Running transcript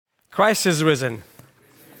Christ is risen.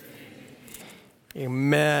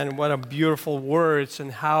 Amen. What a beautiful words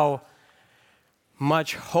and how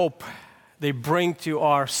much hope they bring to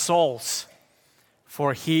our souls.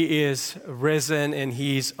 For He is risen and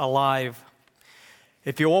He's alive.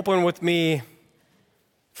 If you open with me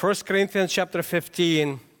 1 Corinthians chapter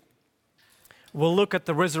 15, we'll look at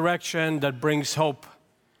the resurrection that brings hope.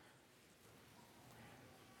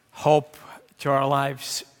 Hope to our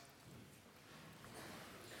lives.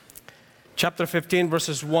 Chapter 15,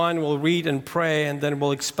 verses 1, we'll read and pray, and then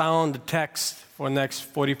we'll expound the text for the next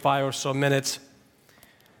 45 or so minutes.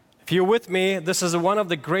 If you're with me, this is one of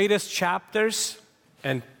the greatest chapters,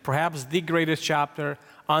 and perhaps the greatest chapter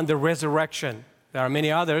on the resurrection. There are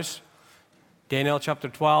many others, Daniel chapter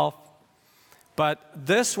 12, but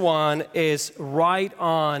this one is right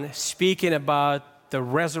on speaking about the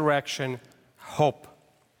resurrection hope.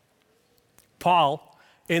 Paul,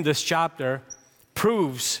 in this chapter,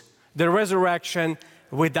 proves the resurrection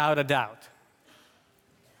without a doubt.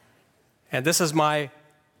 And this is my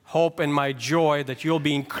hope and my joy that you'll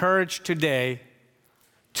be encouraged today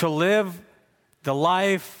to live the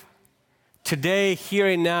life today, here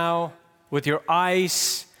and now, with your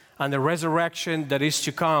eyes on the resurrection that is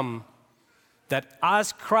to come. That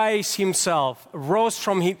as Christ Himself rose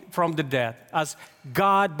from the dead, as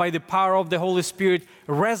God, by the power of the Holy Spirit,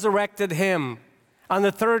 resurrected Him, on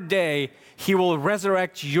the third day, He will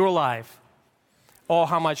resurrect your life. Oh,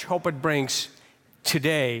 how much hope it brings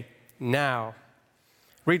today, now.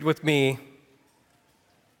 Read with me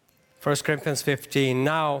 1 Corinthians 15.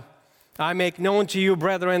 Now, I make known to you,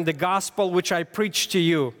 brethren, the gospel which I preached to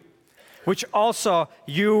you, which also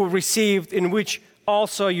you received, in which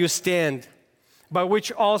also you stand, by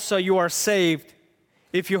which also you are saved,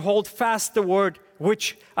 if you hold fast the word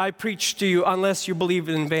which I preached to you, unless you believe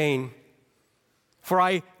in vain. For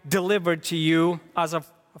I delivered to you as of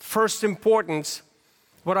first importance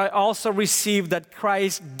what I also received, that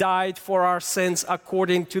Christ died for our sins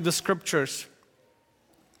according to the Scriptures,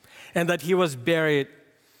 and that He was buried,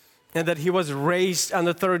 and that He was raised on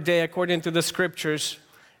the third day according to the Scriptures,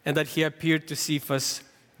 and that He appeared to Cephas,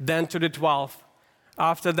 then to the 12.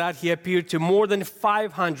 After that, He appeared to more than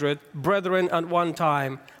 500 brethren at one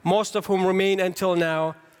time, most of whom remain until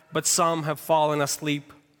now, but some have fallen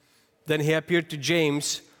asleep. Then He appeared to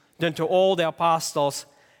James, then to all the apostles,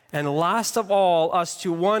 and last of all, as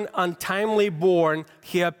to one untimely born,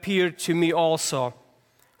 He appeared to me also.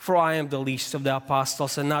 For I am the least of the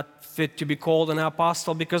apostles, and not fit to be called an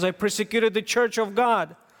apostle, because I persecuted the church of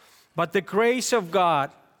God. But by the grace of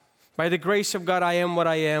God, I am what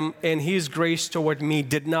I am, and His grace toward me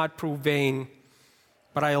did not prove vain.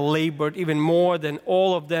 But I labored even more than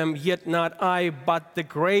all of them, yet not I, but the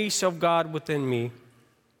grace of God within me.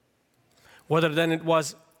 Whether then it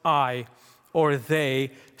was I or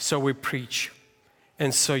they, so we preach,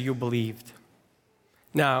 and so you believed.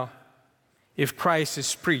 Now, if Christ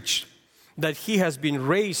is preached, that He has been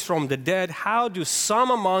raised from the dead, how do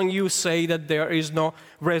some among you say that there is no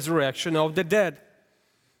resurrection of the dead?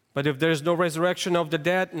 But if there is no resurrection of the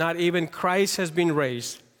dead, not even Christ has been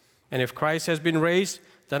raised. And if Christ has been raised,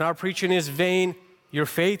 then our preaching is vain, your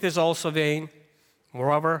faith is also vain.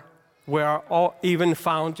 Moreover, we are all even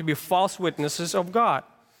found to be false witnesses of God.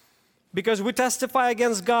 Because we testify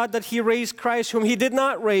against God that He raised Christ, whom He did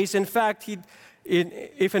not raise,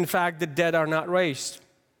 if in fact the dead are not raised.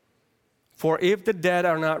 For if the dead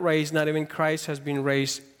are not raised, not even Christ has been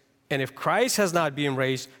raised. And if Christ has not been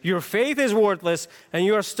raised, your faith is worthless, and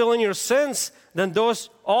you are still in your sins. Then those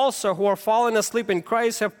also who are fallen asleep in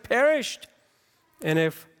Christ have perished. And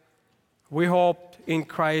if we hoped in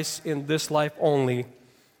Christ in this life only,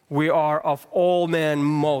 we are of all men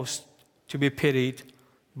most to be pitied.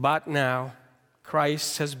 But now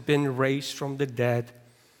Christ has been raised from the dead,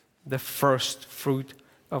 the first fruit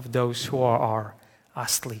of those who are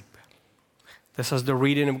asleep. This is the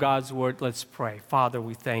reading of God's word. Let's pray. Father,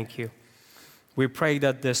 we thank You. We pray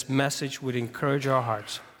that this message would encourage our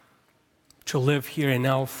hearts to live here and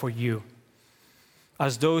now for You,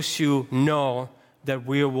 as those who know that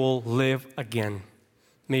we will live again.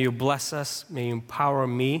 May You bless us. May You empower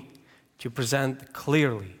me to present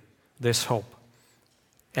clearly this hope,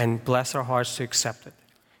 and bless our hearts to accept it.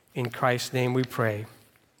 In Christ's name we pray.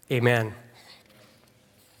 Amen.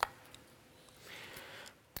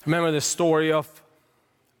 Remember the story of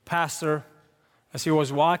pastor as he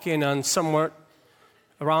was walking on somewhere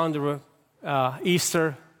around the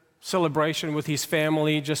Easter celebration with his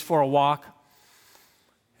family just for a walk.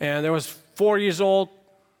 And there was 4 years old.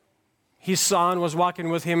 His son was walking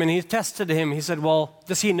with him, and he tested him. He said, well,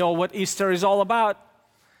 does he know what Easter is all about?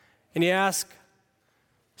 And he asked,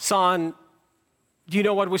 son, do you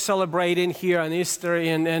know what we celebrate in here on Easter?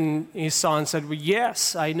 And his son said, well,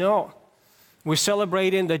 yes, I know. We're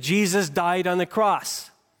celebrating that Jesus died on the cross.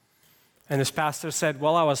 And his pastor said,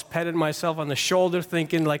 well, I was patting myself on the shoulder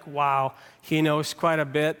thinking like, wow, he knows quite a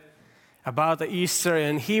bit about the Easter,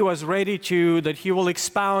 and he was ready that he will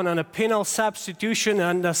expound on a penal substitution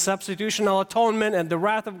and the substitutional atonement, and the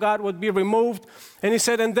wrath of God would be removed. And he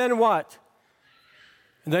said, and then what?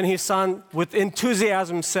 And then his son, with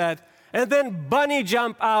enthusiasm, said, and then Bunny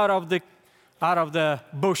jumped out of the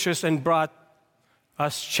bushes and brought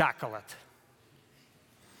us chocolate.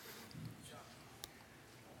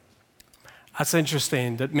 That's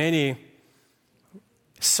interesting that many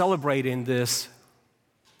celebrating this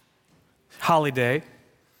holiday,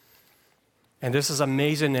 and this is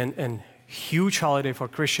amazing and huge holiday for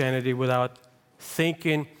Christianity, without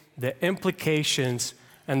thinking the implications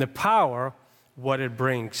and the power what it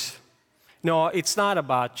brings. No, it's not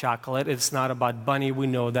about chocolate. It's not about Bunny. We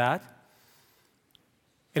know that.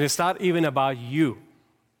 And it's not even about you.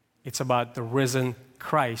 It's about the risen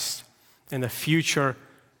Christ and the future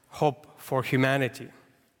hope for humanity.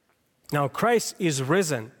 Now, Christ is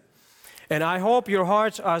risen. And I hope your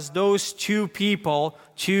hearts, as those two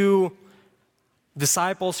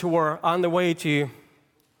disciples who were on the way to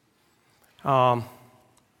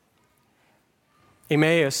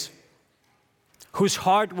Emmaus, whose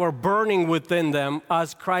heart were burning within them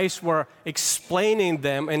as Christ were explaining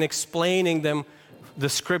them the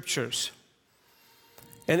scriptures.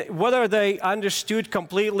 And whether they understood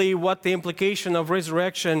completely what the implication of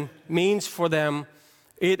resurrection means for them,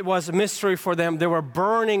 it was a mystery for them. They were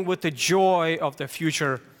burning with the joy of the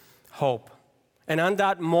future hope. And on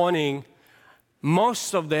that morning,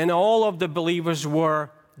 most of them, all of the believers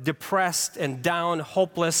were depressed and down,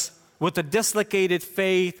 hopeless, with a dislocated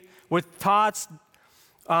faith, with thoughts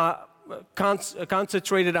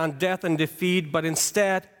concentrated on death and defeat, but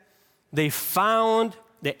instead they found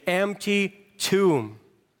the empty tomb.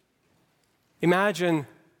 Imagine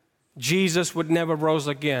Jesus would never rose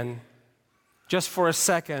again. Just for a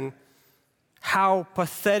second, how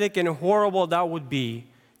pathetic and horrible that would be.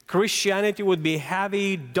 Christianity would be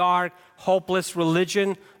heavy, dark, hopeless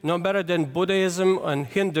religion, no better than Buddhism and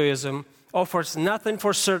Hinduism. Offers nothing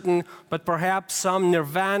for certain, but perhaps some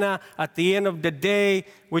nirvana at the end of the day,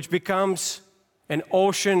 which becomes an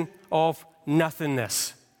ocean of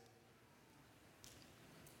nothingness.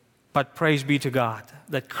 But praise be to God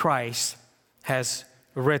that Christ has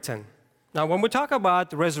risen. Now, when we talk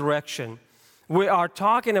about resurrection, we are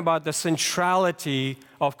talking about the centrality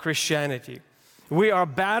of Christianity. We are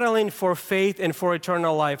battling for faith and for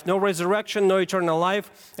eternal life. No resurrection, no eternal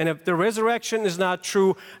life. And if the resurrection is not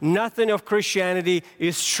true, nothing of Christianity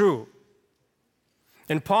is true.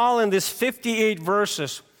 And Paul, in these 58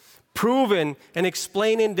 verses, proving and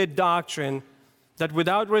explaining the doctrine that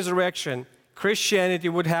without resurrection, Christianity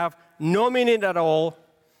would have no meaning at all,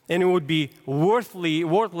 and it would be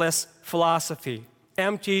worthless philosophy,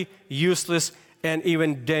 empty, useless, and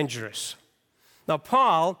even dangerous. Now,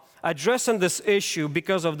 Paul addressing this issue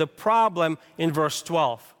because of the problem in verse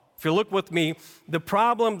 12. If you look with me, the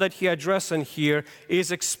problem that he addressing here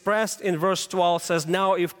is expressed in verse 12. Says,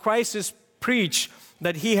 now if Christ is preached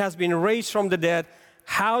that he has been raised from the dead,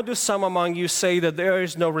 how do some among you say that there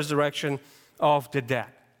is no resurrection of the dead?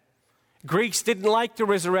 Greeks didn't like the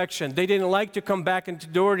resurrection. They didn't like to come back into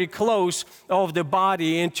dirty clothes of the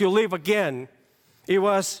body and to live again. It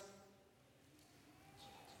was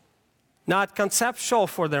not conceptual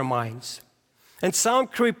for their minds. And some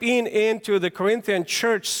creep into the Corinthian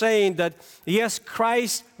church saying that, yes,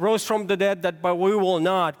 Christ rose from the dead, but we will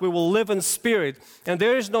not. We will live in spirit. And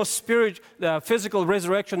there is no physical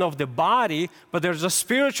resurrection of the body, but there's a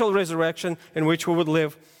spiritual resurrection in which we would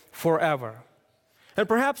live forever. And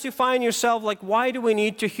perhaps you find yourself like, why do we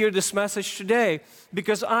need to hear this message today?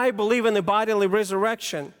 Because I believe in the bodily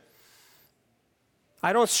resurrection.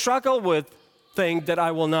 I don't struggle with think that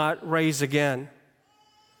I will not raise again.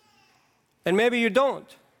 And maybe you don't.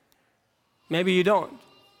 Maybe you don't.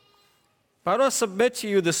 But I want to submit to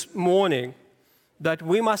you this morning that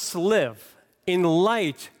we must live in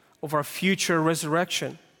light of our future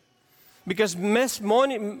resurrection. Because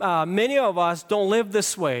many of us don't live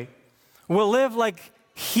this way. We live like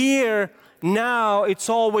here, now, it's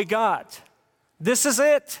all we got. This is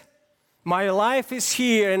it. My life is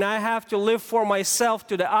here, and I have to live for myself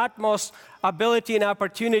to the utmost ability and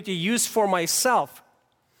opportunity used for myself.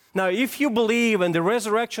 Now, if you believe in the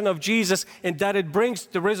resurrection of Jesus and that it brings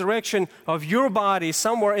the resurrection of your body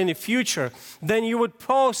somewhere in the future, then you would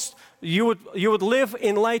live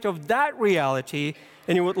in light of that reality,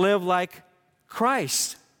 and you would live like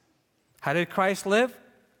Christ. How did Christ live?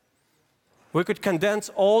 We could condense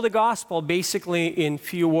all the gospel basically in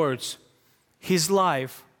few words. His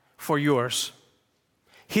life for yours.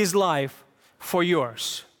 His life for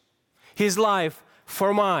yours. His life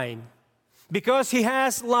for mine. Because He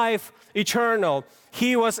has life eternal,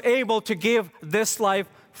 He was able to give this life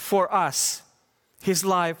for us. His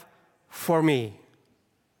life for me.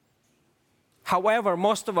 However,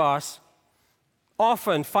 most of us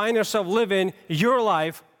often find ourselves living your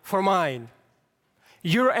life for mine,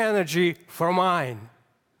 your energy for mine,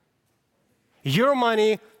 your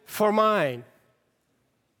money for mine.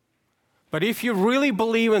 But if you really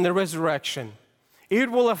believe in the resurrection,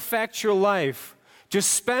 it will affect your life to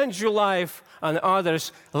spend your life on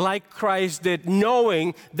others like Christ did,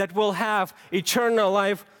 knowing that we'll have eternal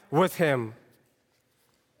life with Him.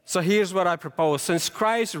 So here's what I propose. Since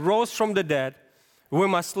Christ rose from the dead, we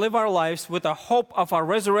must live our lives with the hope of our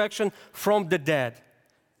resurrection from the dead.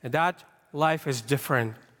 And that life is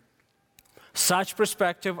different. Such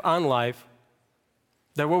perspective on life,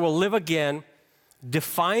 that we will live again,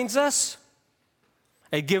 defines us,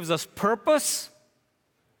 it gives us purpose,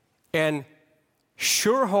 and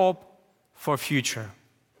sure hope for future.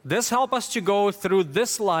 This helps us to go through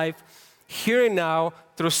this life, here and now,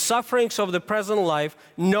 through sufferings of the present life,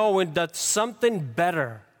 knowing that something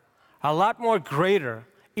better, a lot more greater,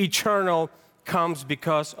 eternal, comes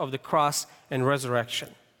because of the cross and resurrection.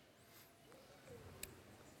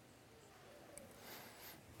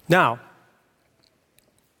 Now,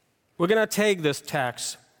 we're going to take this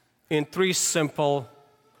text in 3 simple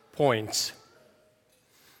points.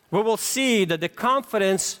 We will see that the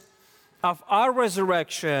confidence of our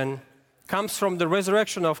resurrection comes from the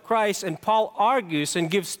resurrection of Christ, and Paul argues and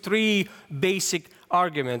gives 3 basic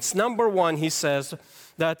arguments. Number 1, he says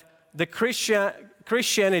that the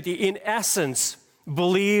Christianity, in essence,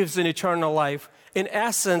 believes in eternal life. In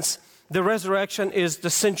essence, the resurrection is the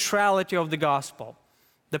centrality of the gospel.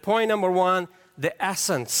 The point number 1, the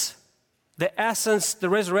essence. The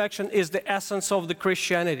resurrection is the essence of the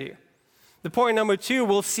Christianity. The point number 2,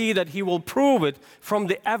 we'll see that he will prove it from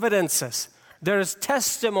the evidences. There is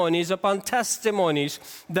testimonies upon testimonies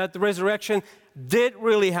that the resurrection did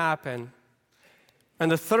really happen.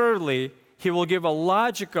 And thirdly, he will give a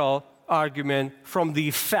logical argument from the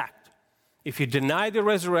effect. If you deny the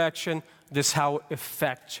resurrection, this is how it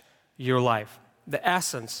affects your life. The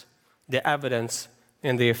essence, the evidence,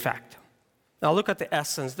 and the effect. Now look at the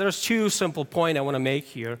essence. There's 2 simple points I want to make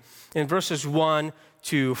here in verses 1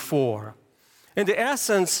 to 4. In the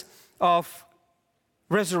essence of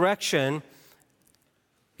resurrection,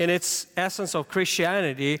 in its essence of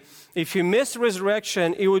Christianity, if you miss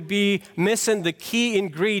resurrection, it would be missing the key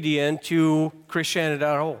ingredient to Christianity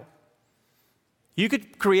at all. You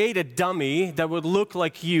could create a dummy that would look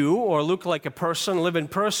like you or look like a person, living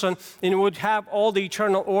person, and it would have all the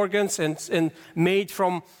eternal organs and made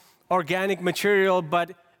from organic material,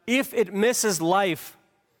 but if it misses life,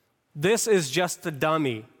 this is just a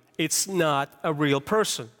dummy. It's not a real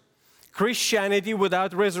person. Christianity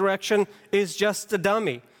without resurrection is just a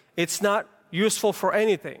dummy. It's not useful for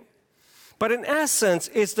anything. But in essence,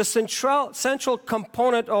 it's the central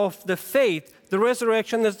component of the faith. The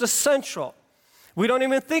resurrection is the central. We don't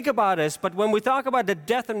even think about this, but when we talk about the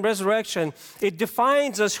death and resurrection, it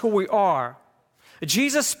defines us who we are.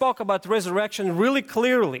 Jesus spoke about resurrection really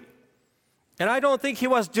clearly. And I don't think he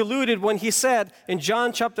was deluded when he said in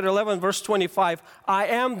John chapter 11, verse 25, I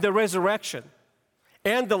am the resurrection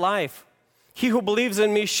and the life. He who believes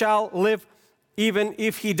in me shall live even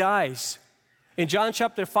if he dies. In John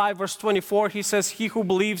chapter 5, verse 24, he says, he who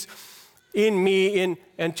believes in me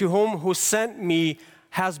and to who sent me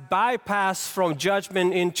has bypassed from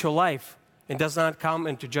judgment into life and does not come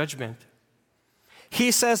into judgment.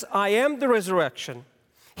 He says, I am the resurrection.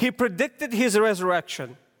 He predicted his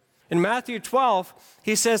resurrection. In Matthew 12,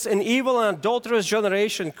 he says, an evil and adulterous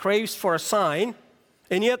generation craves for a sign,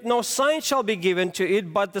 and yet no sign shall be given to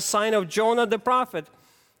it but the sign of Jonah the prophet.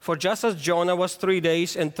 For just as Jonah was 3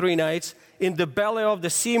 days and 3 nights in the belly of the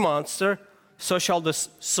sea monster, so shall the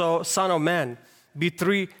Son of Man be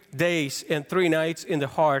 3 days and 3 nights in the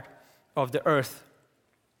heart of the earth.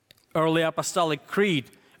 Early Apostolic Creed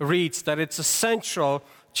reads that it's essential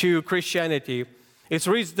to Christianity. It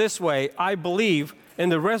reads this way, I believe in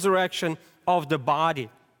the resurrection of the body.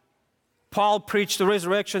 Paul preached the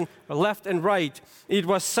resurrection left and right. It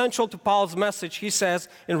was central to Paul's message. He says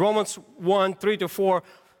in Romans 1, 3-4,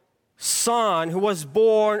 Son who was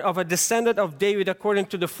born of a descendant of David according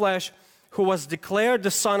to the flesh, who was declared the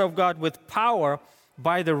Son of God with power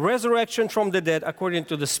by the resurrection from the dead according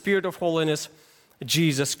to the Spirit of holiness,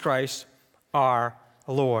 Jesus Christ our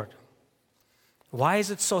Lord. Why is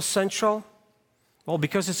it so central? Well,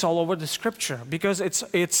 because it's all over the Scripture. Because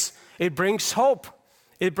it brings hope.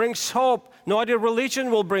 It brings hope. No other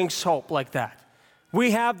religion will bring hope like that.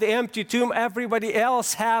 We have the empty tomb. Everybody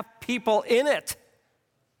else have people in it.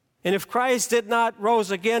 And if Christ did not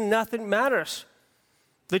rose again, nothing matters.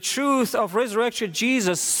 The truth of resurrection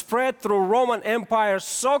Jesus spread through Roman Empire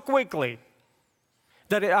so quickly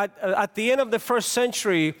that at the end of the first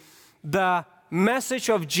century, the message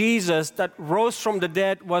of Jesus that rose from the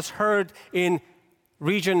dead was heard in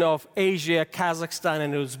region of Asia, Kazakhstan,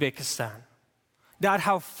 and Uzbekistan. That's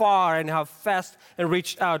how far and how fast it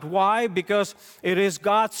reached out. Why? Because it is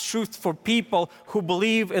God's truth for people who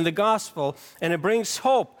believe in the gospel, and it brings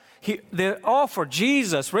hope.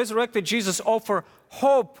 Resurrected Jesus offer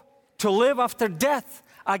hope to live after death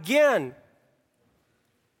again.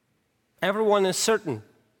 Everyone is certain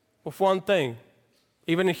of one thing,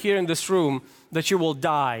 even here in this room, that you will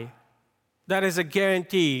die. That is a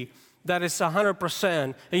guarantee. That is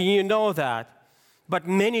 100%, and you know that. But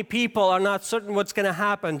many people are not certain what's going to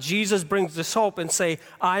happen. Jesus brings this hope and say,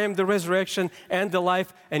 I am the resurrection and the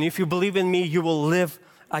life, and if you believe in me, you will live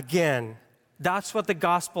again. That's what the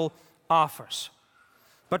gospel offers.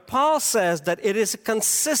 But Paul says that it is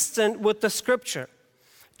consistent with the Scripture.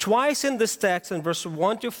 Twice in this text, in verse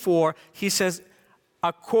 1 to 4, he says,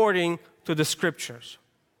 according to the Scriptures.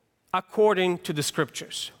 According to the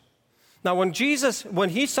Scriptures. Now, when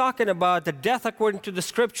he's talking about the death according to the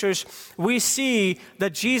Scriptures, we see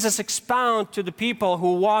that Jesus expounds to the people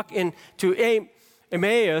who walk into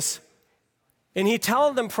Emmaus, and he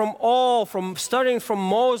tells them starting from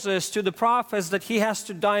Moses to the prophets, that he has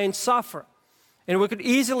to die and suffer. And we could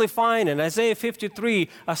easily find in Isaiah 53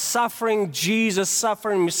 a suffering Jesus,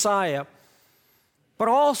 suffering Messiah. But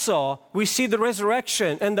also, we see the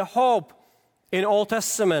resurrection and the hope in Old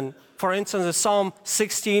Testament. For instance, in Psalm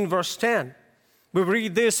 16, verse 10. We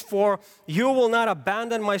read this, for you will not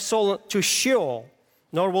abandon my soul to Sheol,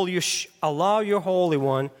 nor will you allow your Holy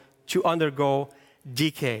One to undergo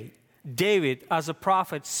decay. David, as a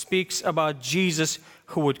prophet, speaks about Jesus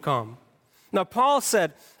who would come. Now, Paul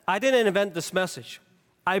said, I didn't invent this message.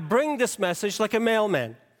 I bring this message like a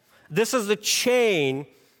mailman. This is the chain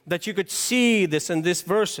that you could see this in these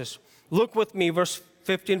verses. Look with me, verse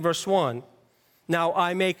 15, verse 1. Now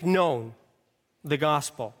I make known the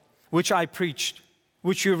gospel, which I preached,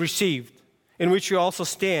 which you received, in which you also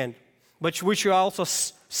stand, but which you also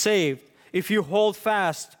saved, if you hold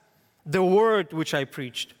fast the word which I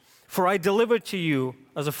preached. For I delivered to you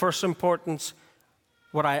as of first importance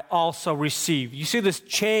what I also received. You see this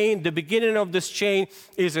chain, the beginning of this chain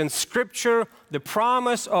is in Scripture, the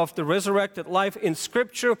promise of the resurrected life in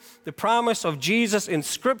Scripture, the promise of Jesus in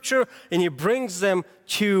Scripture, and he brings them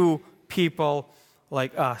to people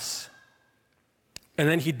like us. And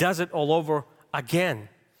then he does it all over again,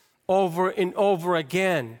 over and over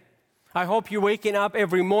again. I hope you're waking up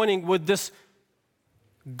every morning with this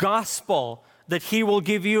gospel that he will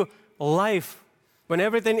give you life. When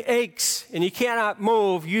everything aches and you cannot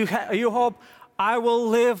move, you hope, I will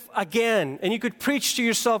live again. And you could preach to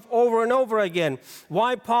yourself over and over again.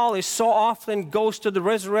 Why Paul is so often goes to the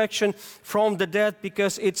resurrection from the dead?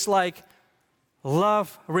 Because it's like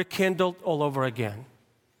love rekindled all over again.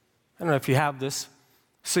 I don't know if you have this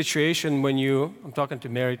situation when I'm talking to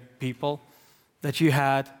married people, that you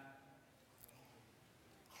had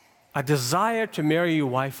a desire to marry your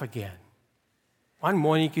wife again. One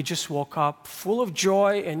morning you just woke up full of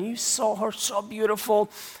joy and you saw her so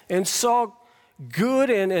beautiful and so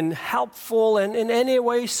good and helpful and in any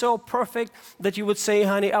way so perfect that you would say,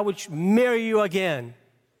 honey, I would marry you again.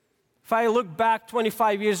 If I look back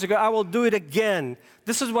 25 years ago, I will do it again.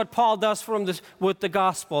 This is what Paul does with the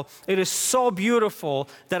gospel. It is so beautiful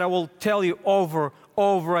that I will tell you over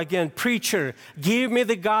again, preacher, give me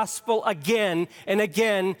the gospel again and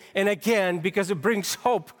again and again, because it brings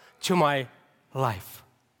hope to my life.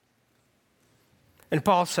 And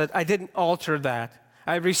Paul said, I didn't alter that.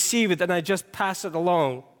 I receive it and I just pass it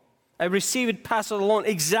along. I receive it, pass it along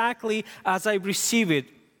exactly as I receive it.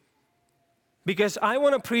 Because I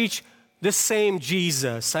want to preach the same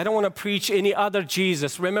Jesus. I don't want to preach any other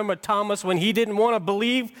Jesus. Remember Thomas when he didn't want to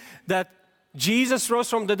believe that Jesus rose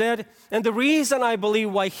from the dead? And the reason I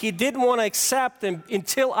believe why he didn't want to accept him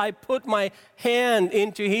until I put my hand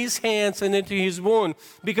into his hands and into his wound,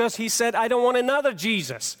 because he said, I don't want another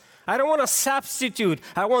Jesus. I don't want a substitute.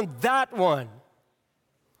 I want that one.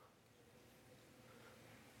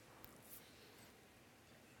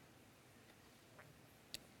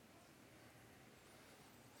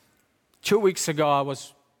 Two weeks ago, I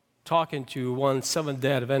was talking to one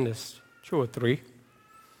Seventh-day Adventist, 2 or 3.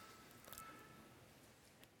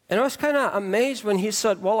 And I was kind of amazed when he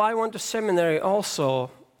said, well, I went to seminary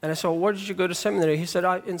also. And I said, well, where did you go to seminary? He said,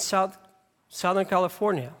 in Southern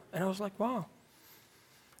California. And I was like, wow.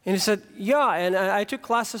 And he said, yeah, and I took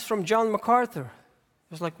classes from John MacArthur. I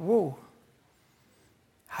was like, whoa.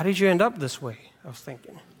 How did you end up this way? I was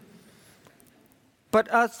thinking. But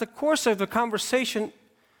as the course of the conversation,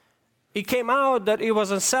 it came out that it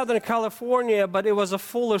was in Southern California, but it was a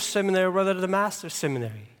Fuller Seminary rather than a Master's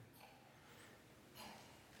Seminary.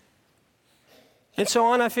 And so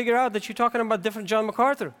on, I figured out that you're talking about different John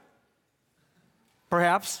MacArthur.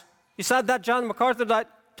 Perhaps. It's not that John MacArthur that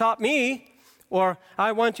taught me, or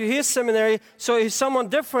I went to his seminary, so he's someone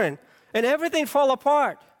different. And everything fell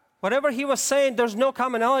apart. Whatever he was saying, there's no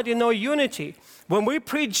commonality, no unity. When we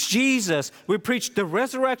preach Jesus, we preach the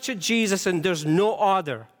resurrected Jesus, and there's no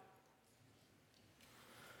other.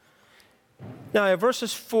 Now, in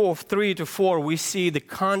verses 3 to 4, we see the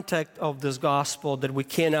context of this gospel that we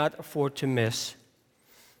cannot afford to miss.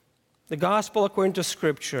 The gospel, according to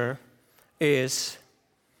Scripture, is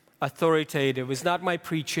authoritative. It's not my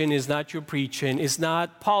preaching, it's not your preaching, it's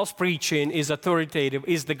not Paul's preaching, it's authoritative,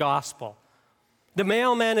 it's the gospel. The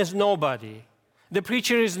mailman is nobody. The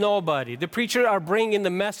preacher is nobody. The preacher are bringing the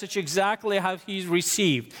message exactly how he's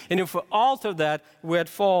received. And if we alter that, we're at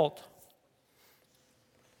fault.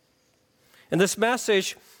 And this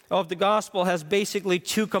message of the gospel has basically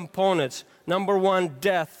two components. Number one,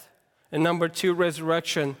 death. And number two,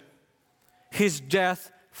 resurrection. His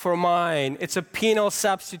death for mine. It's a penal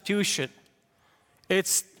substitution.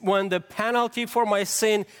 It's when the penalty for my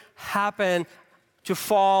sin happened to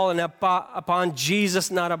fall and upon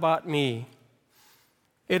Jesus, not about me.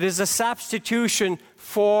 It is a substitution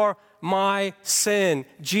for my sin.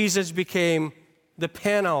 Jesus became the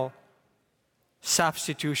penal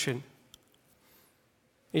substitution.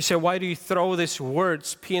 You say, why do you throw these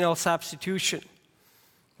words, penal substitution?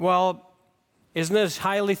 Well, isn't this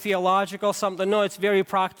highly theological something? No, it's very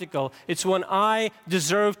practical. It's when I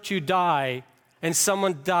deserve to die and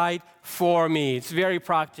someone died for me. It's very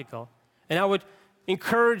practical. And I would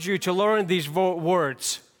encourage you to learn these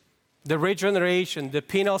words. The regeneration, the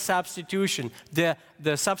penal substitution, the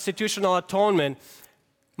substitutional atonement,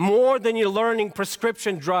 more than you're learning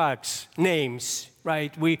prescription drugs, names,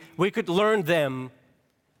 right? We could learn them.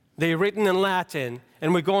 They're written in Latin,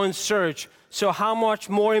 and we go and search. So how much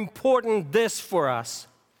more important this for us?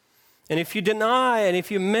 And if you deny and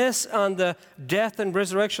if you miss on the death and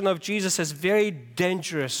resurrection of Jesus, it's very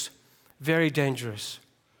dangerous, very dangerous.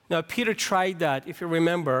 Now, Peter tried that, if you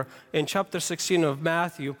remember, in chapter 16 of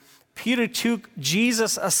Matthew. Peter took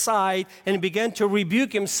Jesus aside and began to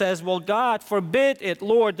rebuke him, says, well, God forbid it,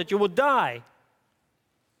 Lord, that you will die.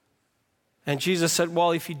 And Jesus said,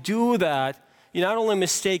 well, if you do that, you're not only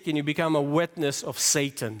mistaken, you become a witness of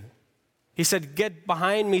Satan. He said, get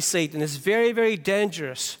behind me, Satan. It's very, very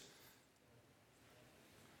dangerous.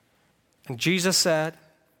 And Jesus said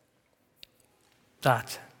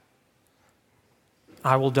that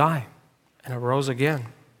I will die, and arose again.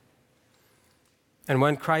 And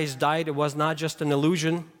when Christ died, it was not just an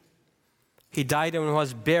illusion. He died and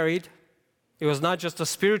was buried. It was not just a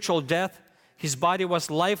spiritual death. His body was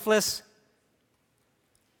lifeless,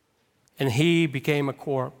 and he became a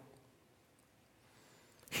corpse.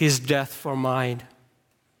 His death for mine.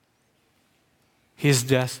 His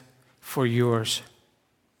death for yours.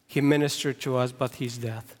 He ministered to us, but his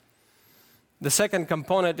death. The second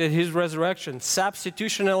component is his resurrection.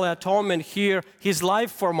 Substitutional atonement here, his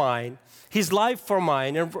life for mine. His life for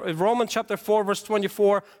mine. In Romans chapter 4, verse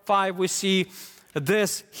 24, 5, we see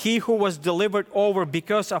this. He who was delivered over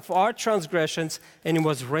because of our transgressions, and he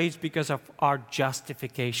was raised because of our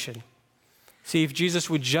justification. See, if Jesus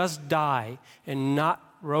would just die and not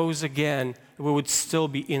rose again, we would still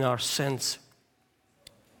be in our sins.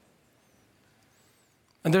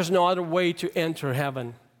 And there's no other way to enter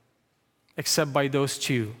heaven except by those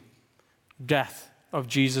two. Death of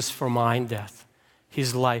Jesus for mine death.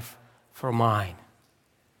 His life for mine.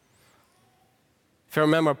 If you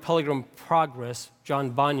remember Pilgrim Progress,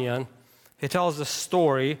 John Bunyan, he tells a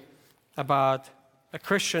story about a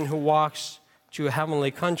Christian who walks to a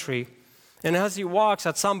heavenly country. And as he walks,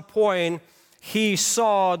 at some point, he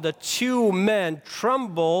saw the two men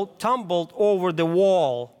tumbled over the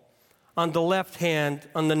wall on the left hand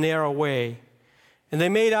on the narrow way. And they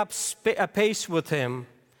made up a pace with him.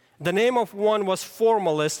 The name of one was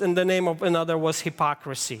formalist, and the name of another was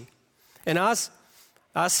hypocrisy. And as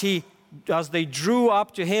they drew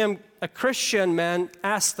up to him, a Christian man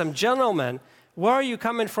asked them, gentlemen, where are you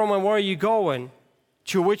coming from and where are you going?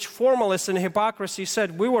 To which formalist and hypocrisy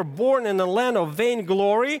said, we were born in the land of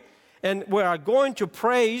vainglory, and we are going to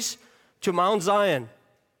praise to Mount Zion.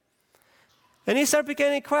 And he started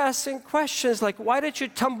beginning asking questions like, why did you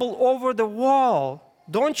tumble over the wall?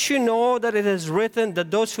 Don't you know that it is written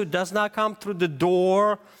that those who does not come through the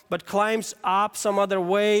door, but climbs up some other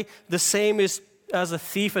way, the same is as a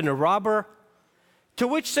thief and a robber? To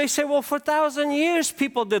which they say, well, for 1,000 years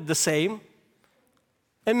people did the same.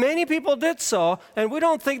 And many people did so, and we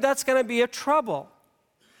don't think that's going to be a trouble.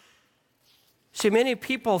 See, many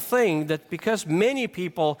people think that because many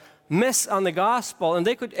people miss on the gospel and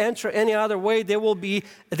they could enter any other way,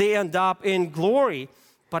 they end up in glory.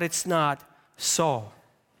 But it's not so.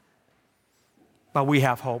 But we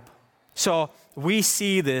have hope. So we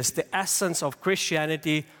see this. The essence of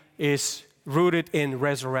Christianity is rooted in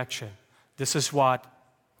resurrection. This is what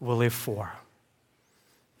we live for.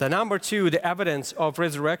 The number two, the evidence of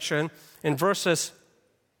resurrection in verses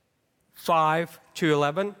 5 to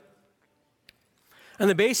 11. And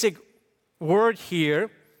the basic word here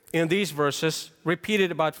in these verses,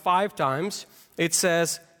 repeated about 5 times, it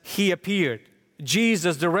says, He appeared.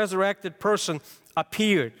 Jesus, the resurrected person,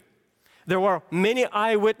 appeared. There were many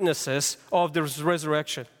eyewitnesses of the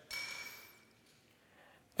resurrection.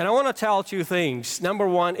 And I want to tell 2 things. Number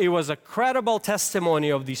one, it was a credible testimony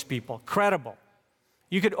of these people. Credible.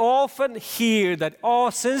 You could often hear that,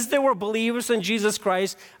 since they were believers in Jesus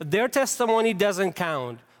Christ, their testimony doesn't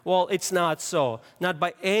count. Well, it's not so. Not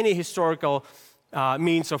by any historical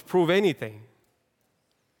means of prove anything.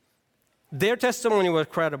 Their testimony was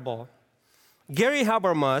credible. Gary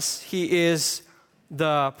Habermas, he is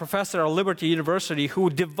the professor at Liberty University who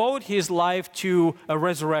devoted his life to a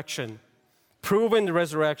resurrection, proven the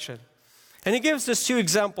resurrection. And he gives us 2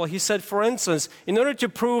 examples. He said, for instance, in order to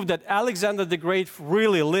prove that Alexander the Great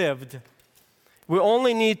really lived, we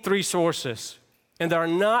only need 3 sources. And they're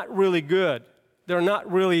not really good. They're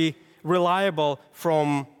not really reliable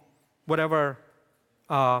from whatever,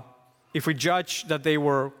 if we judge that they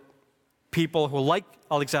were people who like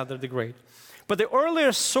Alexander the Great. But the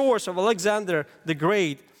earlier source of Alexander the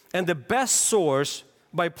Great and the best source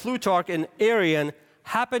by Plutarch and Arrian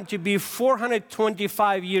happened to be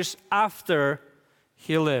 425 years after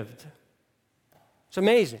he lived. It's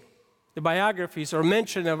amazing. The biographies or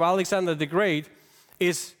mention of Alexander the Great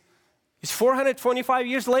is 425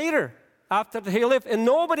 years later after he lived, and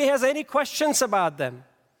nobody has any questions about them.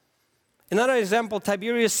 Another example,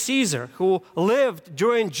 Tiberius Caesar, who lived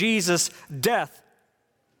during Jesus' death.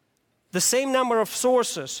 The same number of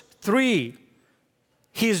sources, 3.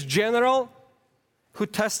 His general, who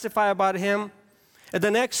testify about him. And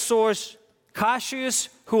the next source, Cassius,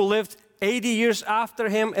 who lived 80 years after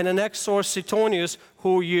him. And the next source, Suetonius,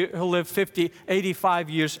 who lived 85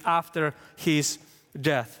 years after his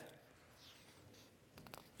death.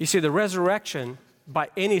 You see, the resurrection, by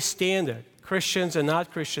any standard, Christians and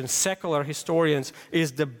not Christians, secular historians,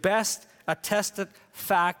 is the best attested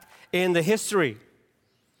fact in the history.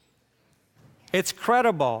 It's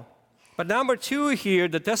credible. But number 2 here,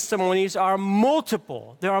 the testimonies are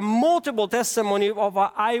multiple. There are multiple testimonies of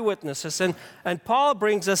our eyewitnesses. And Paul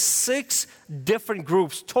brings us 6 different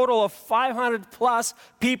groups, total of 500 plus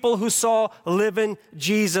people who saw living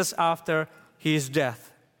Jesus after his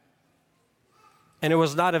death. And it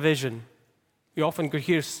was not a vision. You often could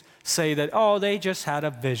hear say that, they just had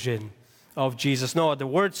a vision of Jesus. No, the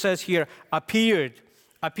word says here, appeared.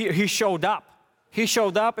 He showed up. He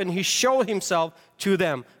showed up and he showed himself to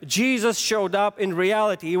them. Jesus showed up in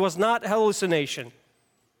reality. It was not hallucination.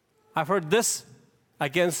 I've heard this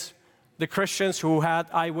against the Christians who had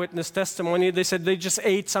eyewitness testimony. They said they just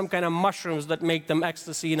ate some kind of mushrooms that make them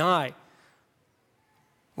ecstasy and high.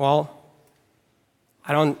 Well,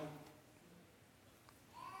 I don't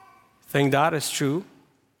think that is true.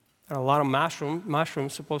 There are a lot of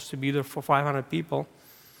mushrooms supposed to be there for 500 people.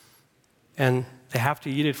 And they have to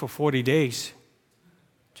eat it for 40 days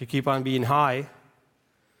to keep on being high.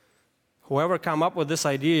 Whoever came up with this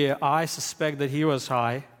idea, I suspect that he was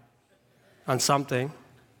high on something.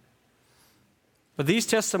 But these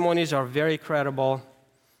testimonies are very credible,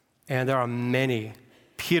 and there are many.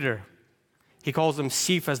 Peter, he calls him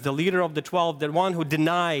Cephas, the leader of the 12, the one who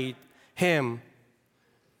denied him.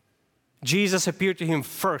 Jesus appeared to him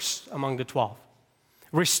first among the 12.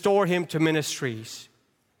 Restore him to ministries.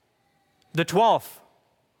 The 12.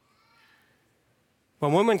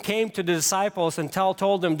 When women came to the disciples and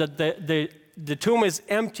told them that the tomb is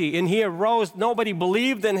empty and he arose, nobody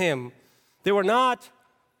believed in him. They were not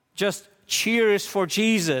just cheering for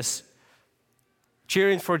Jesus.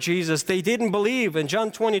 They didn't believe. In John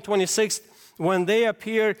 20:26, when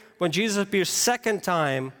Jesus appeared second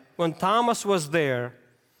time, when Thomas was there,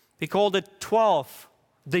 he called it 12,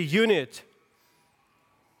 the unit,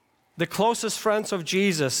 the closest friends of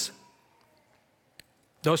Jesus.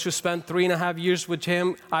 Those who spent 3.5 years with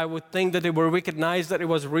him, I would think that they would recognize that it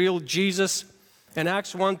was real Jesus. In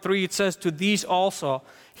Acts 1:3, it says, to these also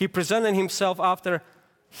he presented himself after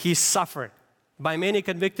he suffered by many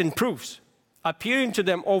convincing proofs, appearing to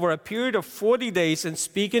them over a period of 40 days and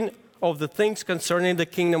speaking of the things concerning the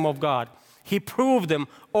kingdom of God. He proved them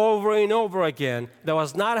over and over again. That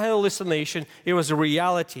was not a hallucination, it was a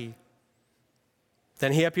reality.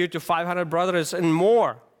 Then he appeared to 500 brothers and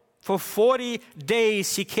more. For 40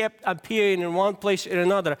 days, he kept appearing in one place or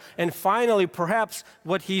another. And finally, perhaps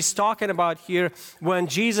what he's talking about here, when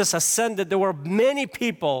Jesus ascended, there were many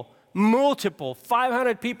people, multiple,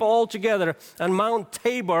 500 people altogether on Mount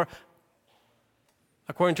Tabor,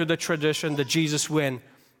 according to the tradition that Jesus went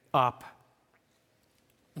up.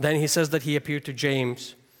 Then he says that he appeared to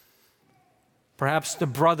James, perhaps the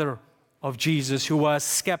brother of Jesus, who was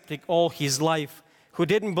skeptic all his life, who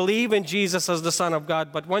didn't believe in Jesus as the Son of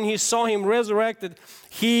God, but when he saw him resurrected,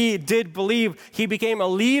 he did believe. He became a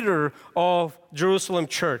leader of Jerusalem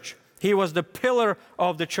church. He was the pillar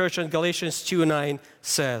of the church, and Galatians 2:9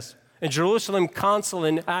 says. In Jerusalem Council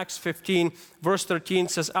in Acts 15, verse 13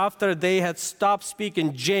 says, after they had stopped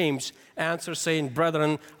speaking, James answered, saying,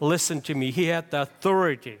 brethren, listen to me. He had the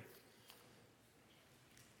authority.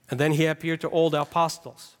 And then he appeared to all the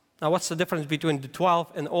apostles. Now, what's the difference between the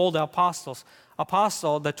 12 and all the apostles?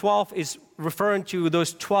 Apostle, the 12 is referring to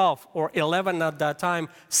those 12 or 11 at that time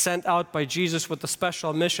sent out by Jesus with a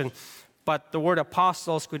special mission. But the word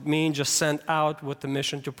apostles could mean just sent out with the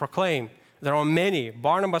mission to proclaim. There are many.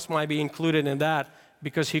 Barnabas might be included in that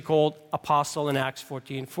because he called apostle in Acts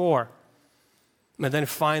 14:4. And then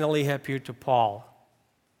finally he appeared to Paul.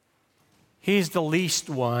 He's the least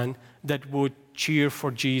one that would cheer for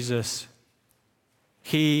Jesus.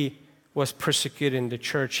 He was persecuted in the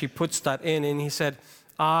church. He puts that in and he said,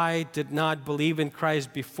 I did not believe in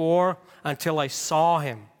Christ before until I saw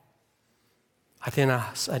him.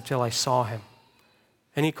 Until I saw him.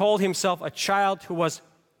 And he called himself a child who was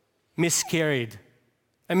miscarried,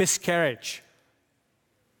 a miscarriage.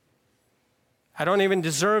 I don't even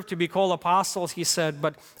deserve to be called apostles, he said,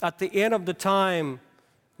 but at the end of the time,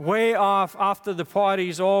 way off after the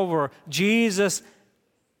party's over, Jesus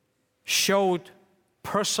showed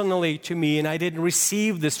personally to me, and I didn't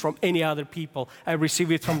receive this from any other people. I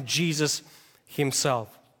received it from Jesus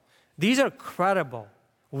himself. These are credible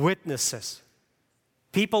witnesses,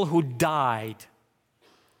 people who died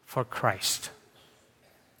for Christ.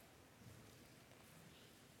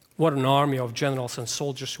 What an army of generals and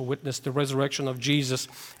soldiers who witnessed the resurrection of Jesus,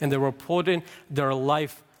 and they were putting their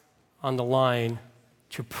life on the line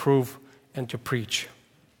to prove and to preach.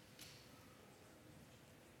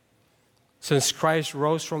 Since Christ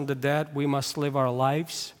rose from the dead, we must live our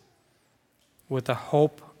lives with the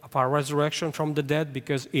hope of our resurrection from the dead,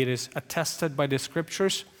 because it is attested by the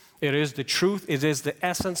Scriptures. It is the truth. It is the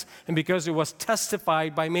essence. And because it was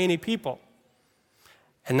testified by many people.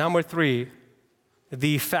 And number 3,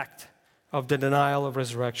 the effect of the denial of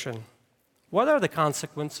resurrection. What are the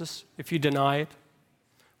consequences if you deny it?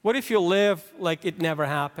 What if you live like it never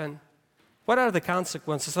happened? What are the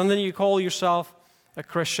consequences? And then you call yourself a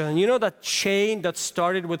Christian. And you know that chain that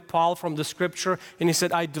started with Paul from the Scripture, and he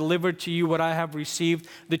said, I delivered to you what I have received.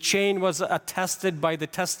 The chain was attested by the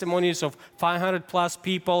testimonies of 500 plus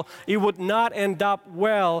people. It would not end up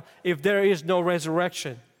well if there is no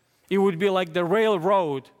resurrection. It would be like the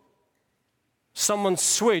railroad. Someone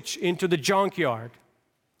switch into the junkyard.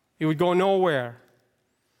 It would go nowhere.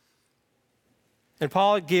 And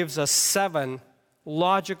Paul gives us 7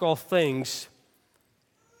 logical things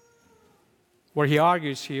where he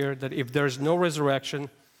argues here that if there's no resurrection,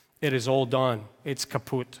 it is all done. It's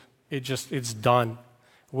kaput. It's done.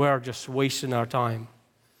 We're just wasting our time.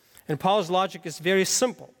 And Paul's logic is very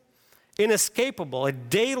simple. Inescapable,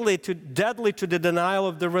 deadly to the denial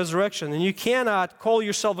of the resurrection. And you cannot call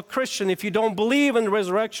yourself a Christian if you don't believe in the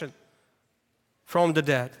resurrection from the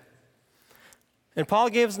dead. And Paul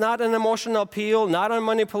gives not an emotional appeal, not a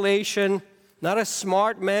manipulation, not a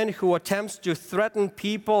smart man who attempts to threaten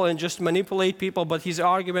people and just manipulate people, but his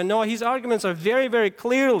arguments are very, very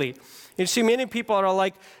clearly. You see, many people are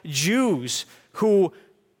like Jews who,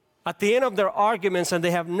 at the end of their arguments, and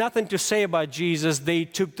they have nothing to say about Jesus, they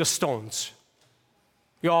took the stones.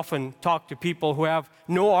 You often talk to people who have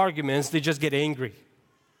no arguments, they just get angry.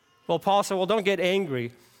 Well, Paul said, don't get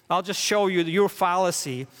angry. I'll just show you your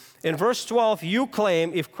fallacy. In verse 12, you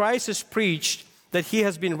claim if Christ is preached that he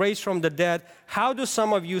has been raised from the dead, how do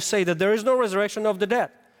some of you say that there is no resurrection of the dead?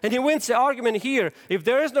 And he wins the argument here. If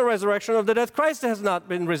there is no resurrection of the dead, Christ has not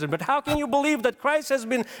been risen. But how can you believe that Christ has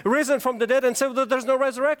been risen from the dead and say that there's no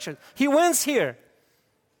resurrection? He wins here.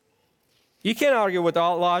 You can't argue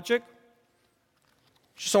without logic.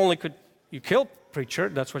 Just only could you kill preacher,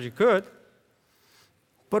 that's what you could.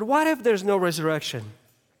 But what if there's no resurrection?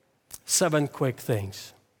 7 quick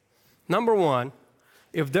things. Number 1,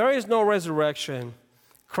 if there is no resurrection,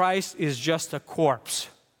 Christ is just a corpse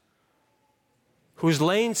who's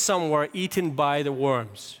laying somewhere eaten by the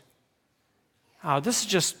worms. This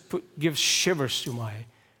just gives shivers to my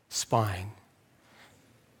spine.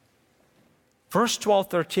 Verse 12,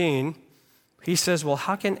 13, he says, well,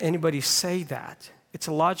 how can anybody say that? It's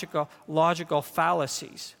a logical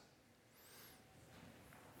fallacies.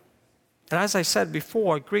 And as I said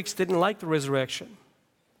before, Greeks didn't like the resurrection.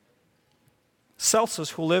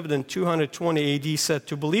 Celsus, who lived in 220 AD, said,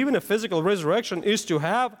 to believe in a physical resurrection is to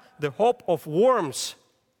have the hope of worms.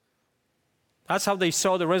 That's how they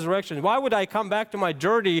saw the resurrection. Why would I come back to my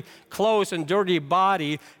dirty clothes and dirty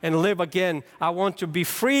body and live again? I want to be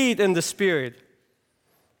freed in the Spirit.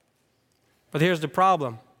 But here's the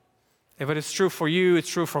problem. If it is true for you, it's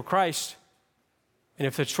true for Christ. And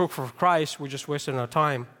if it's true for Christ, we're just wasting our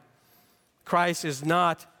time. Christ is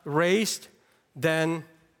not raised, then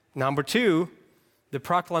number 2, the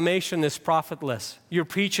proclamation is profitless. Your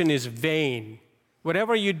preaching is vain.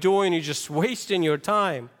 Whatever you're doing, you're just wasting your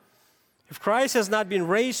time. If Christ has not been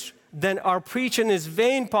raised, then our preaching is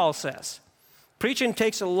vain, Paul says. Preaching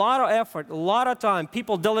takes a lot of effort, a lot of time.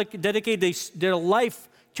 People dedicate their life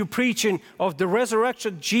to preaching of the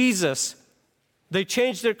resurrection of Jesus. They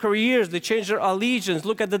change their careers, they change their allegiance.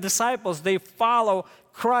 Look at the disciples, they follow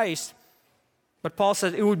Christ. But Paul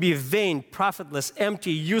says it would be vain, profitless,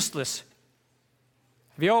 empty, useless.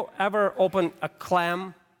 Have you ever opened a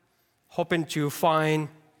clam hoping to find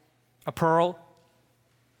a pearl?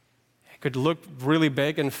 It could look really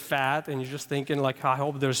big and fat, and you're just thinking, like, I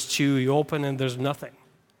hope there's 2. You open and there's nothing.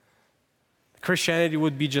 Christianity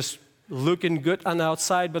would be just looking good on the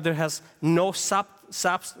outside, but there has no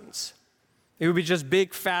substance. It would be just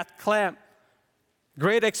big, fat clam.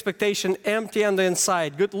 Great expectation, empty on the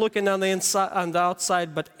inside. Good looking on the inside, on the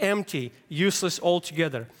outside, but empty, useless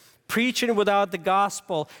altogether. Preaching without the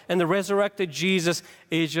gospel and the resurrected Jesus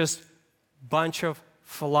is just a bunch of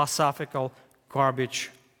philosophical garbage.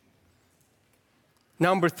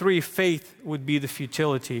 Number 3, faith would be the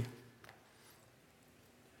futility.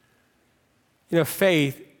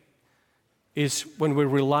 Faith is when we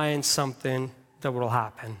rely on something that will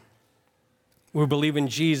happen. We believe in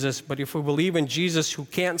Jesus, but if we believe in Jesus who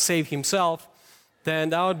can't save himself,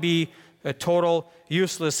 then that would be a total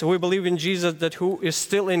useless. So we believe in Jesus that who is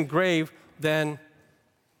still in grave, then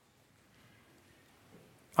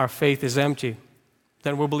our faith is empty.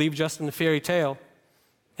 Then we believe just in the fairy tale.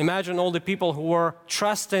 Imagine all the people who were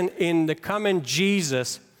trusting in the coming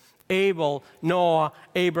Jesus, Abel, Noah,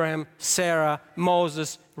 Abraham, Sarah,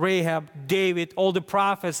 Moses, Rahab, David, all the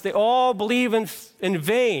prophets, they all believe in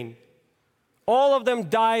vain. All of them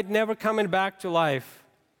died, never coming back to life.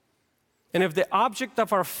 And if the object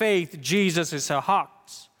of our faith, Jesus, is a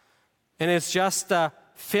hoax, and it's just a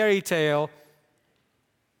fairy tale,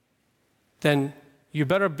 then you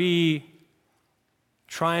better be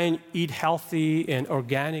trying to eat healthy and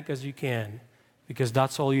organic as you can, because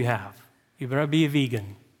that's all you have. You better be a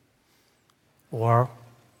vegan or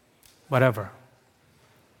whatever.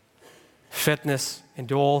 Fitness and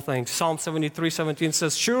do all things. Psalm 73:17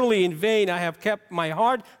 says, surely in vain I have kept my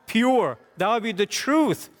heart pure. That would be the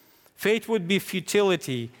truth. Faith would be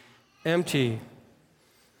futility, empty.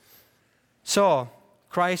 So,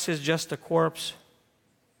 Christ is just a corpse.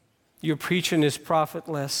 Your preaching is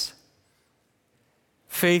profitless.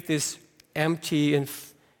 Faith is empty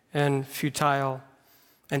and futile.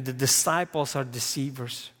 And the disciples are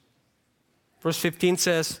deceivers. Verse 15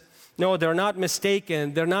 says, no, they're not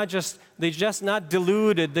mistaken. They're just not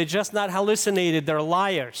deluded. They're just not hallucinated. They're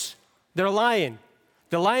liars. They're lying.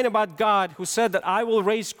 They're lying about God who said that I will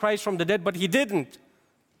raise Christ from the dead, but he didn't.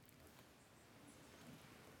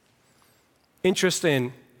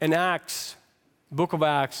 Interesting, in Acts, book of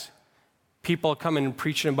Acts, people coming and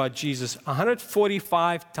preaching about Jesus.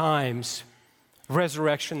 145 times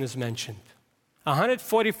resurrection is mentioned.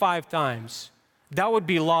 145 times. That would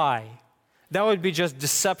be lie. That would be just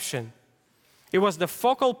deception. It was the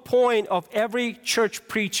focal point of every church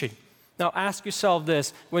preaching. Now ask yourself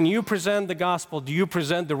this, when you present the gospel, do you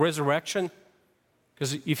present the resurrection?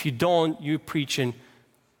 Because if you don't, you're preaching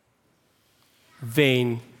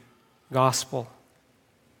vain gospel.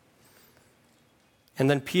 And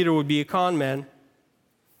then Peter would be a con man.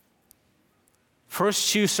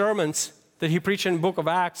 First 2 sermons that he preached in the book of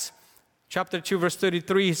Acts, chapter 2, verse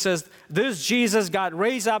 33, he says, this Jesus got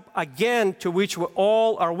raised up again, to which we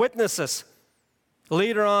all are witnesses.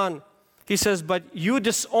 Later on, He says, but you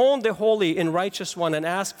disown the holy and righteous one and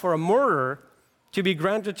ask for a murderer to be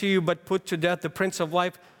granted to you, but put to death the Prince of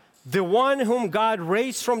Life, the one whom God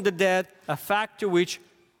raised from the dead, a fact to which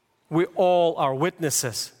we all are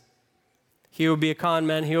witnesses. He will be a con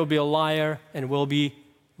man, he will be a liar, and will be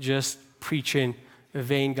just preaching a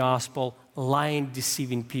vain gospel, lying,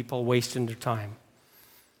 deceiving people, wasting their time.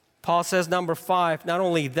 Paul says, number 5, not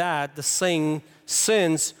only that, the sin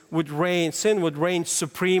would reign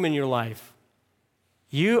supreme in your life.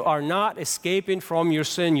 You are not escaping from your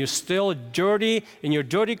sin. You're still dirty in your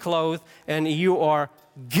dirty clothes, and you are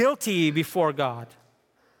guilty before God.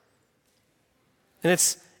 And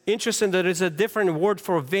it's interesting that there's a different word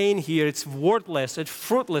for vain here. It's worthless, it's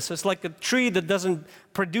fruitless. It's like a tree that doesn't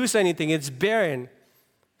produce anything. It's barren.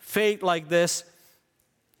 Faith like this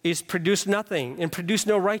is produce nothing and produce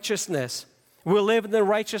no righteousness. We live in the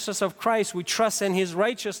righteousness of Christ. We trust in His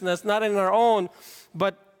righteousness, not in our own.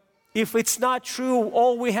 But if it's not true,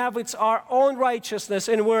 all we have is our own righteousness,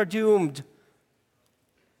 and we're doomed.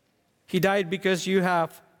 He died because you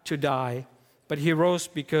have to die, but He rose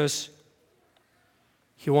because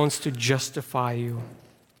He wants to justify you.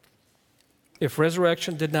 If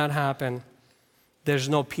resurrection did not happen, there's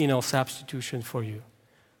no penal substitution for you.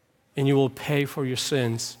 And you will pay for your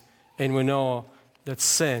sins. And we know that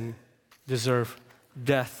sin deserves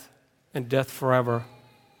death, and death forever.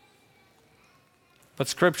 But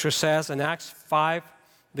Scripture says in Acts 5,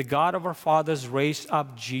 the God of our fathers raised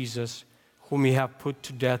up Jesus, whom He have put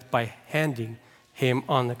to death by hanging Him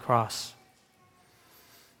on the cross.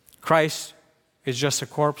 Christ is just a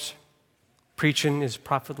corpse. Preaching is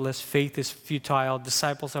profitless. Faith is futile.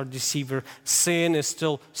 Disciples are deceivers. Sin is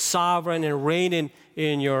still sovereign and reigning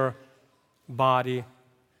in your body.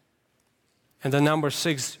 And then number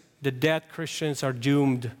 6, the dead Christians are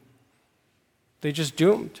doomed. They're just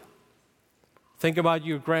doomed. Think about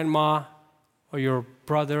your grandma or your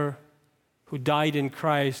brother who died in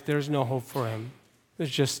Christ. There's no hope for him.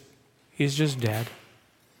 He's just dead.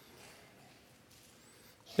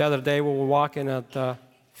 The other day we were walking at the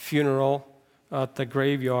funeral at the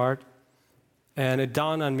graveyard, and it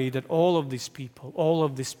dawned on me that all of these people,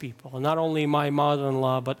 not only my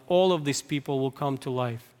mother-in-law, but all of these people will come to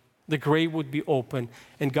life. The grave would be open,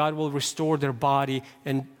 and God will restore their body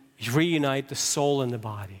and reunite the soul and the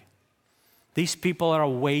body. These people are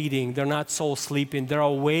waiting. They're not soul sleeping. They're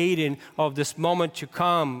awaiting of this moment to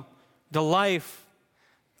come, the life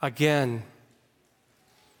again.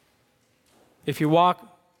 If you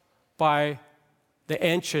walk by the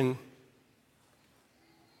ancient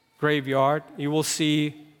graveyard, you will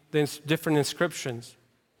see the different inscriptions.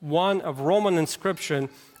 One of Roman inscription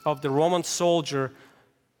of the Roman soldier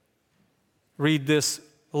read this: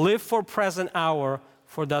 live for present hour,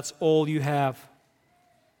 for that's all you have.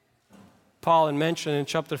 Paul mentioned in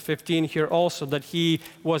chapter 15 here also that he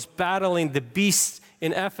was battling the beasts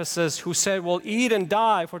in Ephesus who said, well, eat and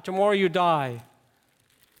die, for tomorrow you die.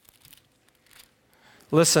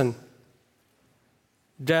 Listen,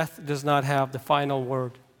 death does not have the final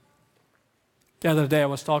word. The other day I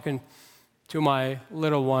was talking to my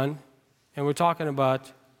little one, and we're talking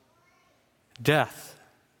about death.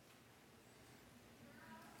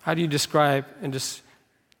 How do you describe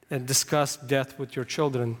and discuss death with your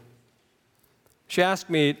children? She asked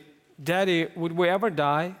me, Daddy, would we ever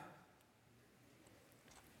die?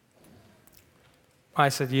 I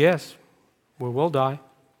said, yes, we will die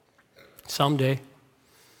someday.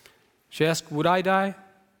 She asked, would I die?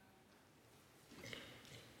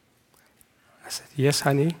 I said, yes,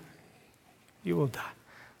 honey, you will die.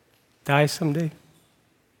 Die someday.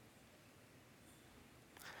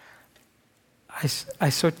 I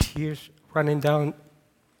saw tears running down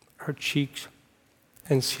her cheeks,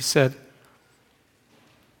 and she said,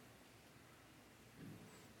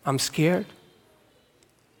 I'm scared.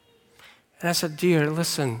 And I said, dear,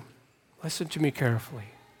 listen to me carefully.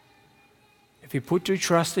 If you put your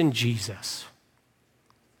trust in Jesus,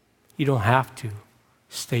 you don't have to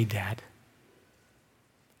stay dead.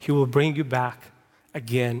 He will bring you back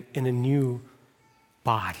again in a new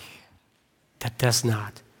body that does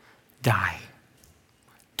not die.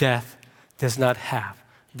 Death does not have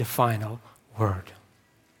the final word.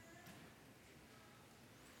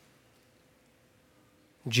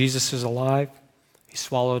 Jesus is alive. He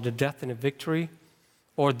swallowed the death in a victory.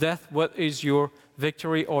 Or death, what is your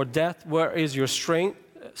victory? Or death, where is your strength?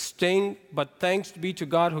 Sting, but thanks be to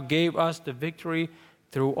God who gave us the victory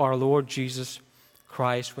through our Lord Jesus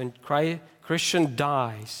Christ. When Christian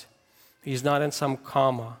dies, he's not in some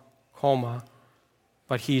coma,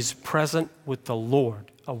 but he's present with the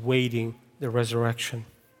Lord, awaiting the resurrection.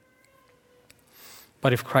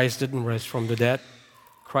 But if Christ didn't rise from the dead,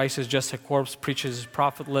 Christ is just a corpse, preaches is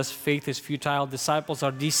profitless, faith is futile, disciples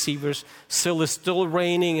are deceivers, sin is still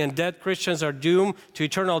reigning, and dead Christians are doomed to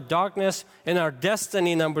eternal darkness, and our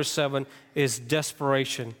destiny, number 7, is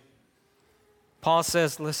desperation. Paul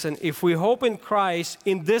says, listen, if we hope in Christ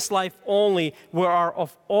in this life only, we are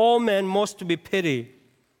of all men most to be pitied.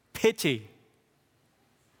 Pity.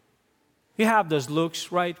 You have those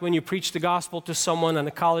looks, right, when you preach the gospel to someone on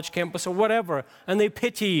a college campus or whatever, and they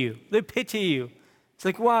pity you. They pity you. It's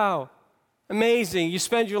like, wow, amazing. You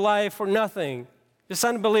spend your life for nothing. It's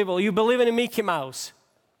unbelievable. You believe in a Mickey Mouse.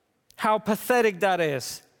 How pathetic that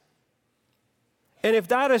is. And if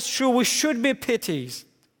that is true, we should be pitied.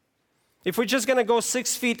 If we're just going to go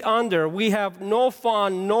 6 feet under, we have no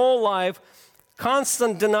fun, no life,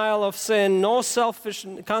 constant denial of sin,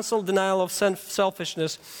 constant denial of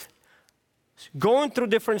selfishness, going through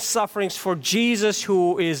different sufferings for Jesus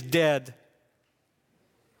who is dead.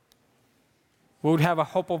 We would have a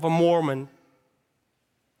hope of a Mormon.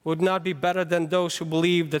 Would not be better than those who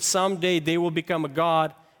believe that someday they will become a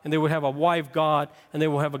God and they will have a wife God and they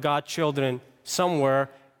will have a God children somewhere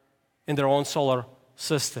in their own solar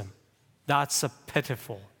system. That's a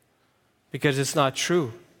pitiful, because it's not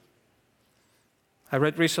true. I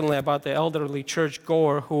read recently about the elderly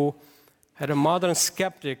churchgoer who had a modern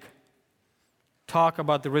skeptic talk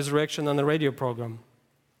about the resurrection on the radio program.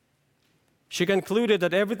 She concluded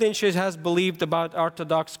that everything she has believed about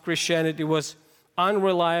Orthodox Christianity was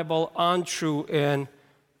unreliable, untrue, and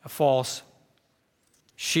false.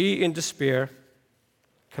 She, in despair,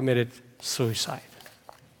 committed suicide.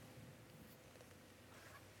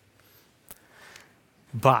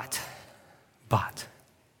 But,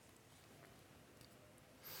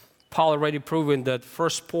 Paul already proven that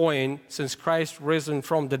first point, since Christ risen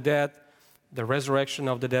from the dead, the resurrection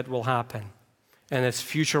of the dead will happen, and it's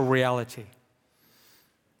future reality.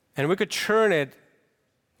 And we could turn it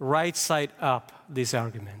right side up, these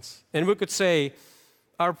arguments. And we could say,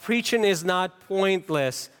 our preaching is not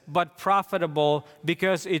pointless, but profitable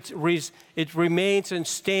because it remains and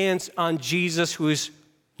stands on Jesus, who is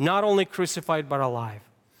not only crucified but alive.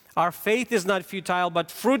 Our faith is not futile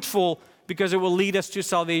but fruitful because it will lead us to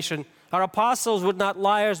salvation. Our apostles were not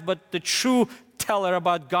liars but the true teller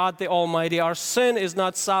about God the Almighty. Our sin is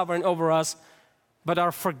not sovereign over us but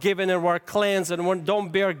are forgiven and we're cleansed and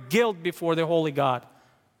don't bear guilt before the holy God.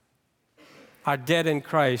 Our dead in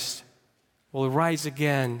Christ will rise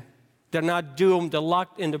again. They're not doomed, they're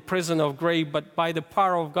locked in the prison of grave, but by the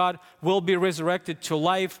power of God will be resurrected to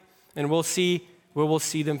life, and we will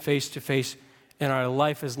see them face to face. And our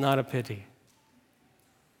life is not a pity,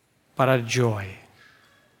 but a joy,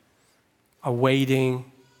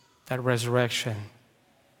 awaiting that resurrection.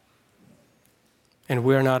 And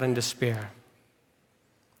we're not in despair,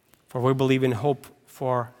 for we believe in hope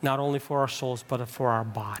for not only for our souls, but for our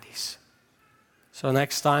bodies. So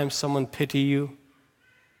next time someone pity you,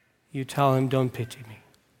 you tell him, don't pity me.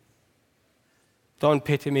 Don't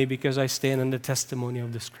pity me because I stand on the testimony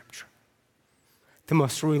of the Scripture. The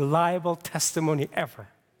most reliable testimony ever.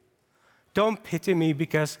 Don't pity me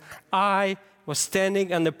because I was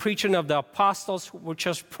standing on the preaching of the apostles, which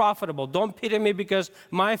was profitable. Don't pity me because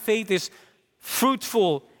my faith is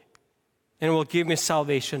fruitful and will give me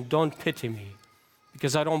salvation. Don't pity me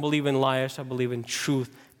because I don't believe in liars. I believe in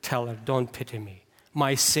truth teller. Don't pity me.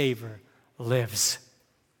 My Savior lives.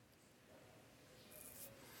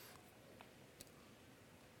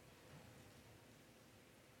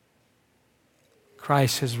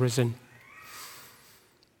 Christ has risen.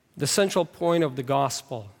 The central point of the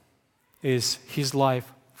gospel is His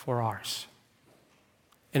life for ours.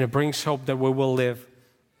 And it brings hope that we will live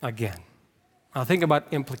again. Now think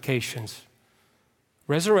about implications.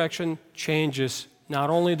 Resurrection changes not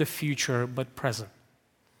only the future, but present.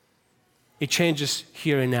 It changes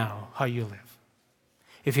here and now how you live.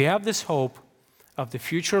 If you have this hope of the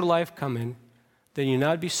future life coming, then you'll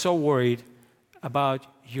not be so worried about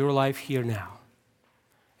your life here now.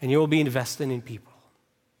 And you will be investing in people.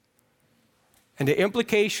 And the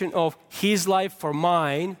implication of His life for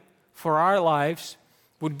mine, for our lives,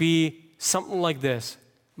 would be something like this: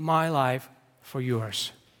 my life for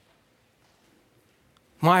yours.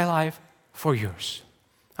 My life for yours.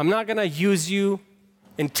 I'm not going to use you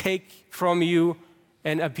and take from you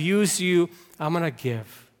and abuse you. I'm going to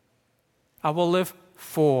give. I will live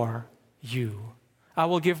for you. I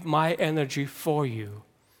will give my energy for you,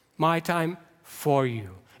 my time for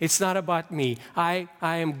you. It's not about me. I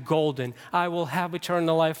am golden. I will have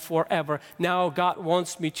eternal life forever. Now God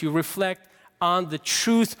wants me to reflect on the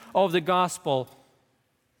truth of the gospel,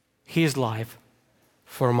 His life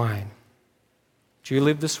for mine. Do you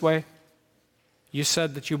live this way? You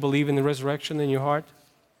said that you believe in the resurrection in your heart.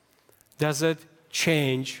 Does it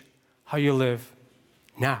change how you live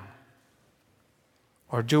now?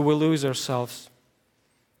 Or do we lose ourselves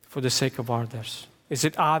for the sake of others? Is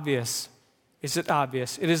it obvious? Is it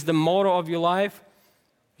obvious? It is the motto of your life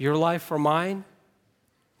for mine,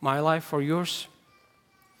 my life for yours.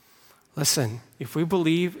 Listen, if we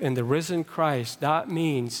believe in the risen Christ, that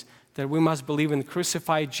means that we must believe in the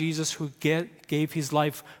crucified Jesus who gave his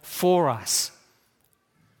life for us.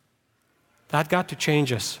 That got to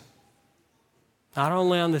change us. Not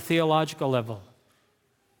only on the theological level,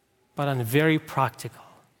 but on the very practical.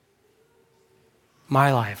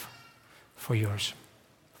 My life for yours.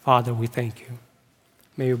 Father, we thank you.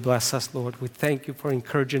 May you bless us, Lord. We thank you for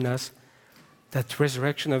encouraging us that the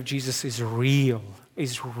resurrection of Jesus is real,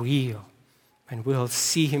 and we'll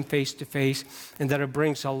see him face to face, and that it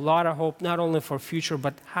brings a lot of hope, not only for future,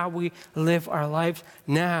 but how we live our lives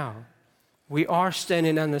now. We are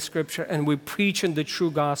standing on the scripture, and we preach in the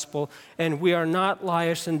true gospel, and we are not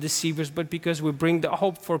liars and deceivers, but because we bring the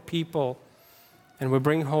hope for people, and we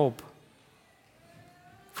bring hope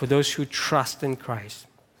for those who trust in Christ.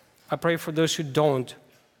 I pray for those who don't,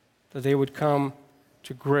 that they would come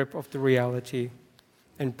to grip of the reality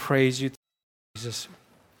and praise you, Jesus.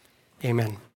 Amen.